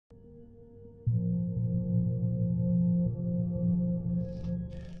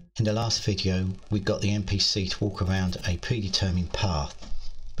In the last video, we got the NPC to walk around a predetermined path.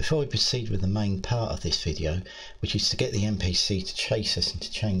 Before we proceed with the main part of this video, which is to get the NPC to chase us and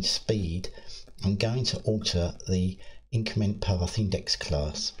to change speed, I'm going to alter the increment path index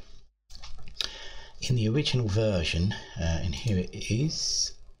class. In the original version, and here it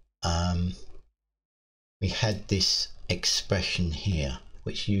is, we had this expression here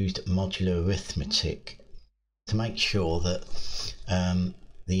which used modular arithmetic to make sure that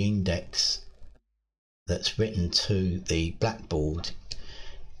the index that's written to the blackboard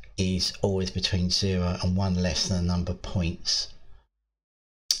is always between 0 and 1 less than the number of points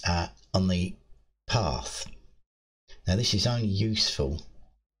on the path. Now this is only useful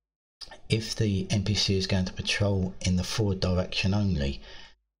if the NPC is going to patrol in the forward direction only.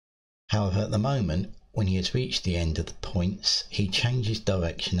 However, at the moment, when he has reached the end of the points, he changes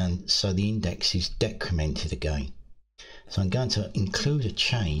direction, and so the index is decremented again. So I'm going to include a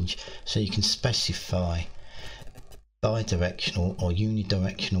change so you can specify bidirectional or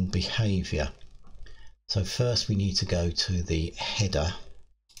unidirectional behaviour. So first we need to go to the header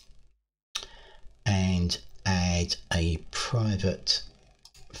and add a private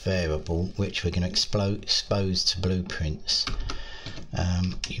variable which we're going to expose to blueprints.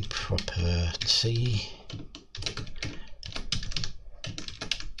 Property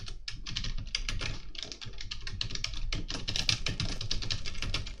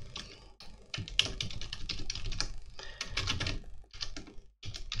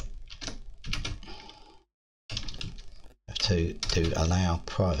to allow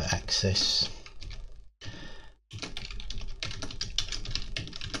private access.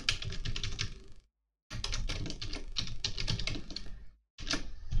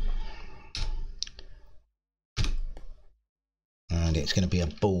 And it's going to be a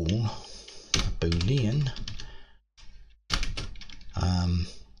boolean.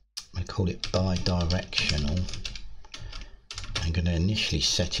 I call it bidirectional. I'm going to initially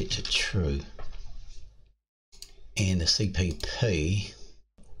set it to true. In the CPP,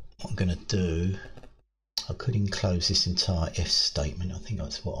 what I'm going to do, I could enclose this entire if statement. I think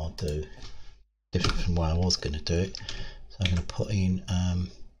that's what I'll do, different from where I was going to do it. So I'm going to put in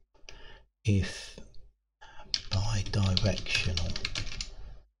if bidirectional,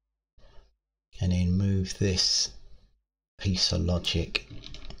 and then move this piece of logic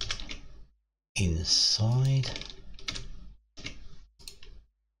inside.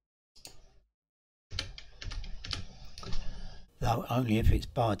 Though only if it's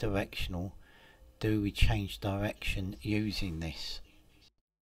bidirectional do we change direction using this.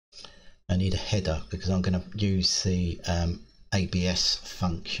 I need a header because I'm going to use the ABS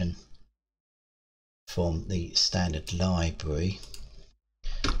function from the standard library.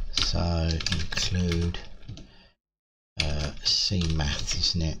 So include CMath,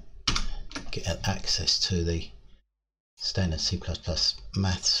 isn't it? Get access to the standard C++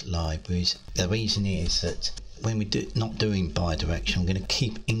 maths libraries. The reason is that when we're not doing bidirectional, I'm going to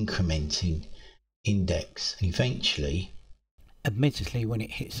keep incrementing index, and eventually, admittedly when it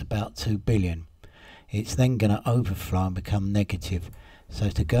hits about 2 billion, it's then going to overflow and become negative.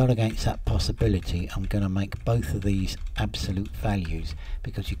 So to guard against that possibility, I'm going to make both of these absolute values,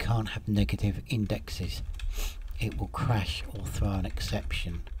 because you can't have negative indexes. It will crash or throw an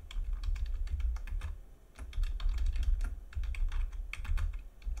exception.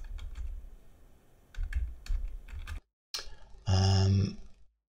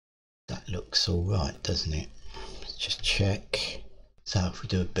 That looks all right, doesn't it? Let's just check. So if we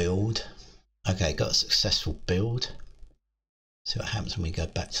do a build, okay, got a successful build. See what happens when we go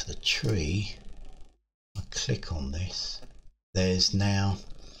back to the tree. I click on this. There's now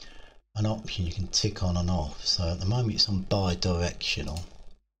an option you can tick on and off. So at the moment it's on bidirectional.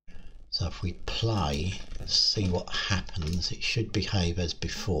 So if we play, see what happens. It should behave as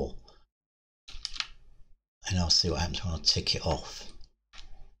before. And I'll see what happens when I tick it off.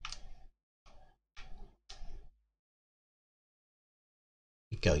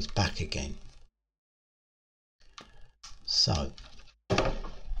 It goes back again. So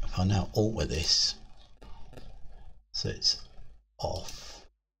if I now alter this so it's off,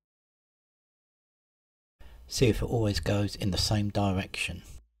 see if it always goes in the same direction.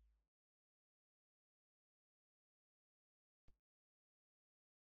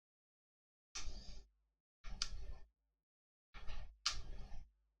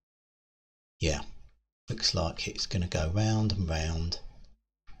 Yeah, looks like it's going to go round and round.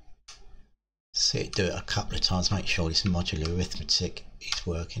 See it do it a couple of times, make sure this modular arithmetic is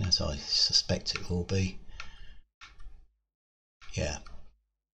working as I suspect it will be. Yeah.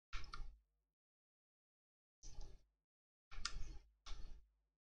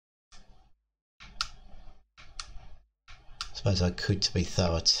 suppose I could, to be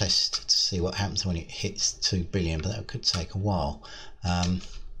thorough, test to see what happens when it hits 2 billion, but that could take a while.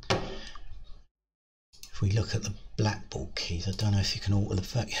 If we look at the blackboard keys, I don't know if you can alter the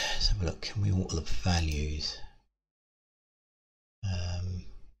values. Let's have a look. Can we alter the values?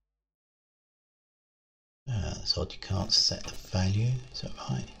 That's odd, you can't set the value, is that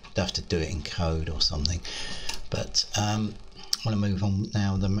right? You'd have to do it in code or something. But I want to move on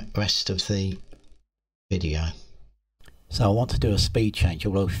now the rest of the video. So I want to do a speed change,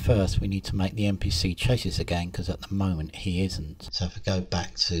 although first we need to make the NPC chases again, because at the moment he isn't. So if we go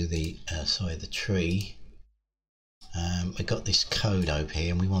back to the the tree, we've got this code over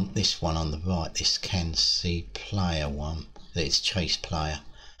here, and we want this one on the right, this can see player one, that it's chase player.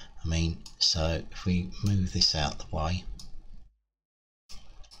 I mean, so if we move this out the way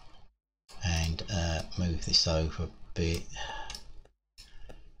and move this over a bit,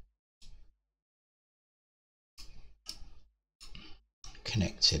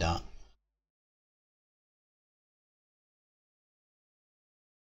 connect it up,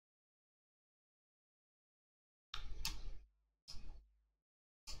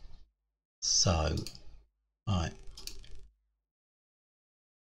 so right,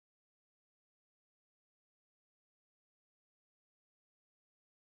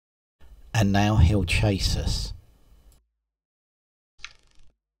 and now he'll chase us.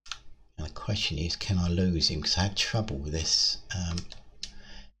 And the question is, can I lose him? Because I had trouble with this,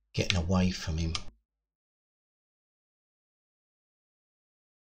 getting away from him.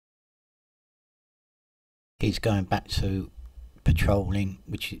 He's going back to patrolling,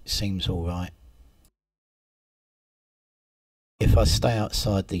 which seems alright. If I stay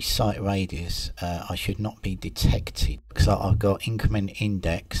outside the site radius, I should not be detected, because I've got increment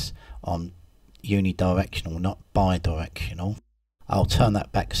index on unidirectional, not bidirectional. I'll turn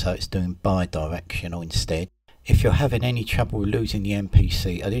that back so it's doing bidirectional instead. If you're having any trouble losing the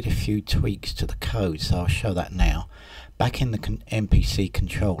NPC, I did a few tweaks to the code, so I'll show that now. Back in the NPC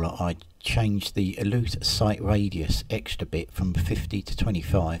controller, I changed the elude site radius extra bit from 50 to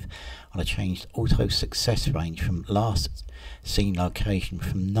 25, and I changed auto success range from last seen location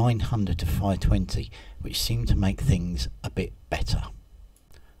from 900 to 520, which seemed to make things a bit better.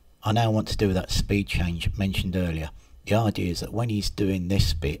 I now want to do that speed change mentioned earlier. The idea is that when he's doing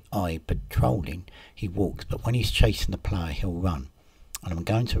this bit, i.e. patrolling, he walks, but when he's chasing the player, he'll run. And I'm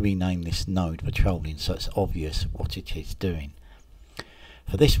going to rename this node patrolling so it's obvious what it is doing.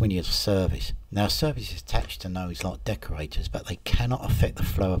 For this we need a service. Now a service is attached to nodes like decorators, but they cannot affect the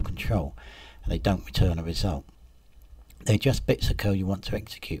flow of control, and they don't return a result. They're just bits of code you want to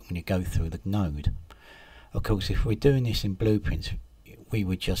execute when you go through the node. Of course, if we're doing this in Blueprints, we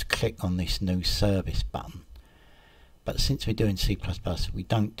would just click on this new service button. But since we're doing C++, we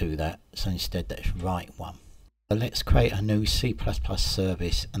don't do that, so instead let's write one. So let's create a new C++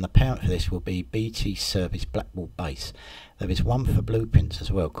 service, and the parent for this will be BT Service Blackboard Base. There is one for Blueprints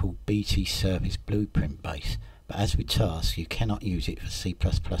as well called BT Service Blueprint Base, but as with tasks you cannot use it for C++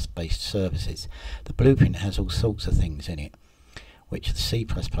 based services. The Blueprint has all sorts of things in it, which the C++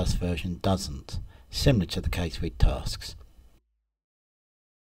 version doesn't, similar to the case with tasks.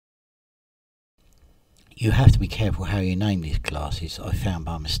 You have to be careful how you name these classes. I found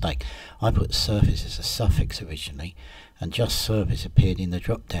by mistake. I put service as a suffix originally, and just service appeared in the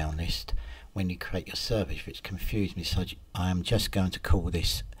drop down list when you create your service, which confused me, so I am just going to call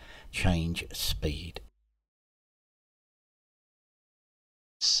this change speed.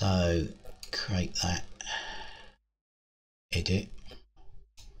 So create that, edit.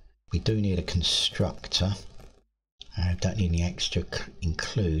 We do need a constructor. I don't need any extra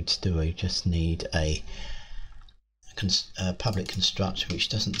includes, do we? Just need a public constructor which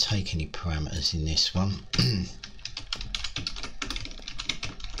doesn't take any parameters in this one.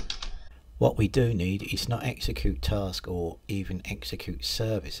 What we do need is not execute task or even execute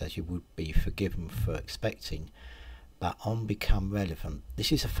service as you would be forgiven for expecting, but on become relevant.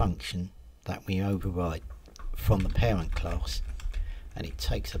 This is a function that we override from the parent class, and it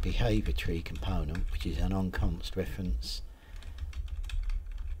takes a behaviour tree component, which is an on-const reference,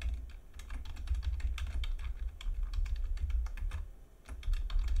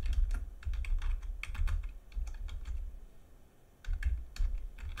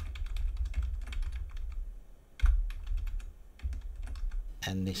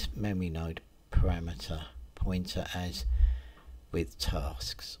 and this memory node parameter pointer as with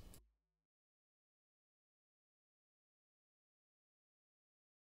tasks.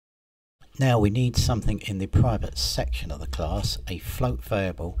 Now we need something in the private section of the class, a float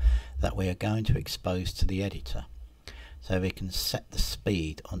variable that we are going to expose to the editor, so we can set the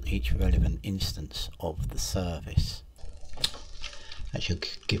speed on each relevant instance of the service. That should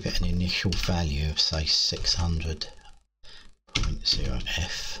give it an initial value of say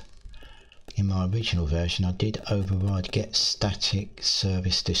 600.0f. In my original version I did override get static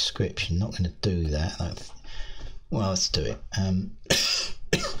service description. Not going to do that. Well, let's do it.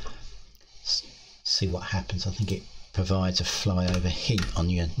 See what happens. I think it provides a flyover heat on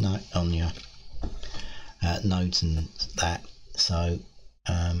your nodes and that. So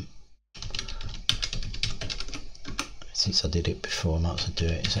since I did it before, I might as well do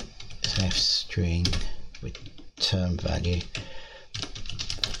it. It's f string with term value.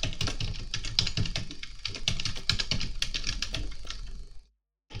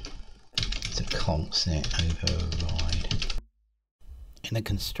 It's a constant override. In the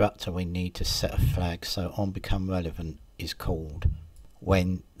constructor we need to set a flag so on become relevant is called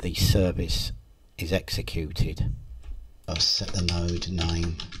when the service is executed. I'll set the node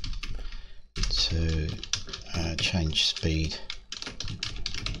name to change speed.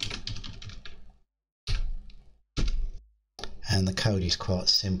 And the code is quite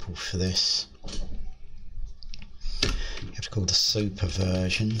simple for this. You have to call the super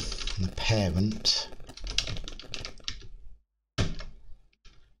version and the parent.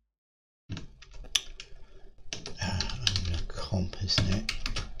 Comp, isn't it?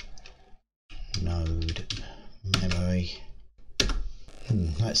 Node memory.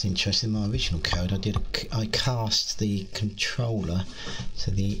 That's interesting. My original code, I cast the controller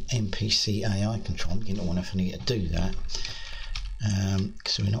to the NPC AI controller. You don't want to need to do that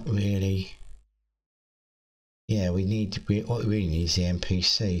because we're not really. Yeah, what we really need is the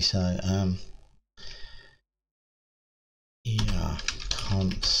NPC. So yeah,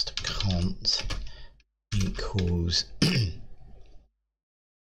 const equals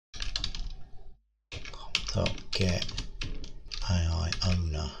dot get AI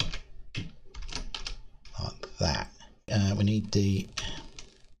owner, like that. We need the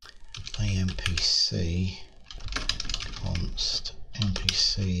ANPC const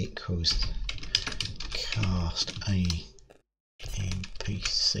NPC equals cast ANPC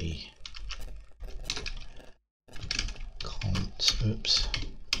const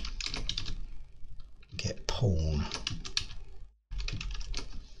get pawn.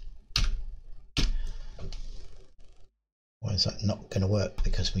 Why is that not going to work?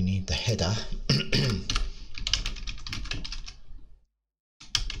 Because we need the header.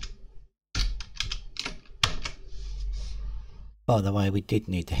 By the way, we did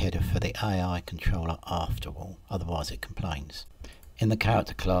need the header for the AI controller after all, otherwise it complains. In the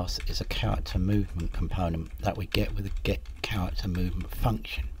character class is a character movement component that we get with the get character movement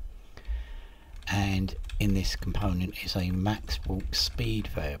function. And in this component is a max walk speed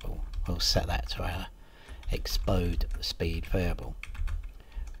variable. We'll set that to our explode speed variable.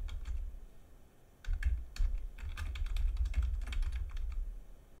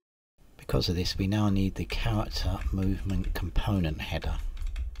 Because of this, we now need the character movement component header.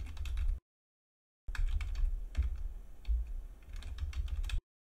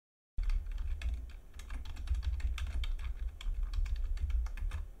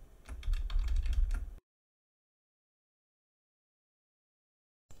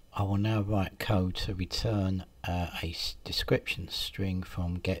 I will now write code to return a description string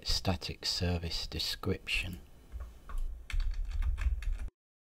from get static service description.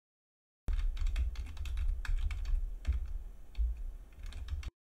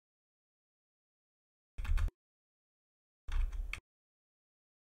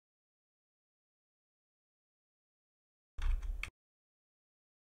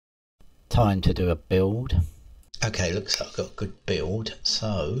 Time to do a build. Okay, looks like I've got a good build,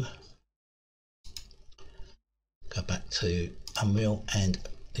 so go back to Unreal and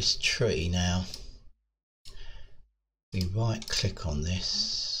this tree now. We right click on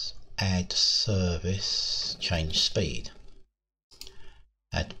this, add service, change speed.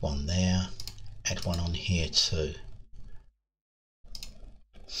 Add one there, add one on here too.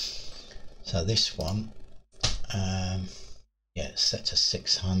 So this one, yeah, it's set to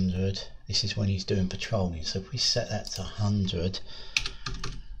 600. This is when he's doing patrolling. So if we set that to 100,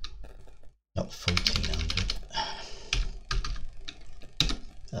 not 1400,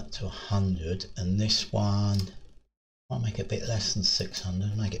 that to 100, and this one, I'll make it a bit less than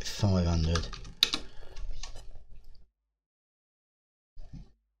 600, make it 500.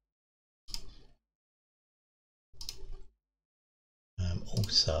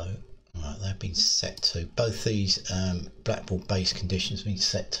 Also, right, they've been set to, both these blackboard base conditions have been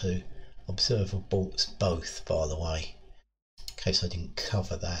set to observables both, by the way, in case I didn't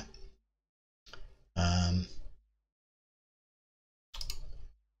cover that.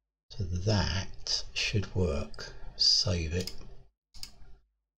 So that should work. Save it.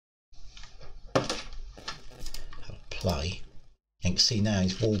 play. You can see now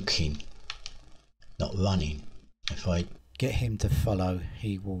he's walking, not running. If I get him to follow,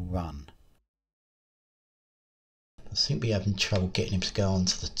 he will run. I seem to be having trouble getting him to go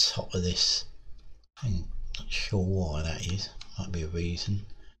onto the top of this. I'm not sure why that is. Might be a reason.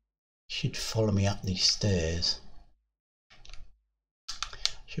 Should follow me up these stairs.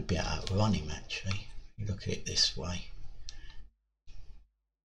 Should be able to run him actually. You look at it this way.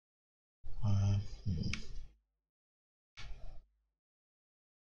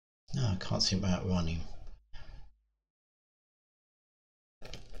 No, I can't see about running.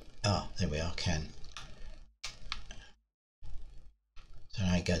 Ah, there we are, can. So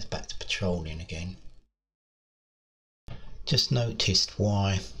now he goes back to patrolling again. Just noticed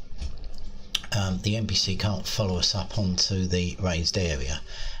why the NPC can't follow us up onto the raised area,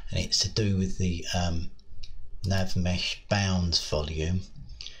 and it's to do with the nav mesh bounds volume.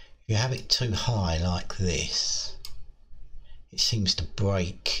 If you have it too high like this, it seems to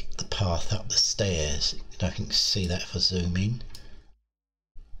break the path up the stairs. I can see that if I zoom in,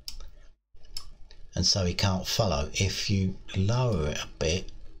 and so he can't follow. If you lower it a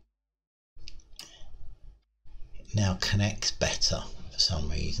bit, it now connects better for some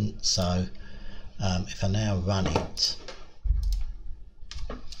reason. So if I now run it,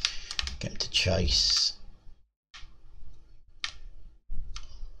 get him to chase,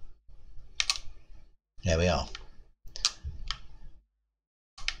 there we are.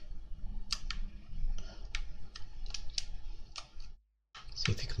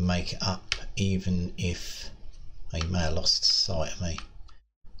 See if you can make it up, even if he may have lost sight of me.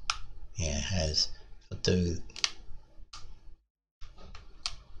 Yeah, it has. If I do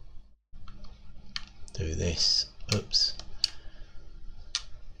this, oops.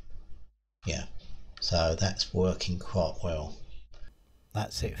 Yeah, so that's working quite well.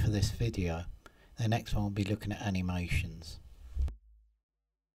 That's it for this video. The next one will be looking at animations.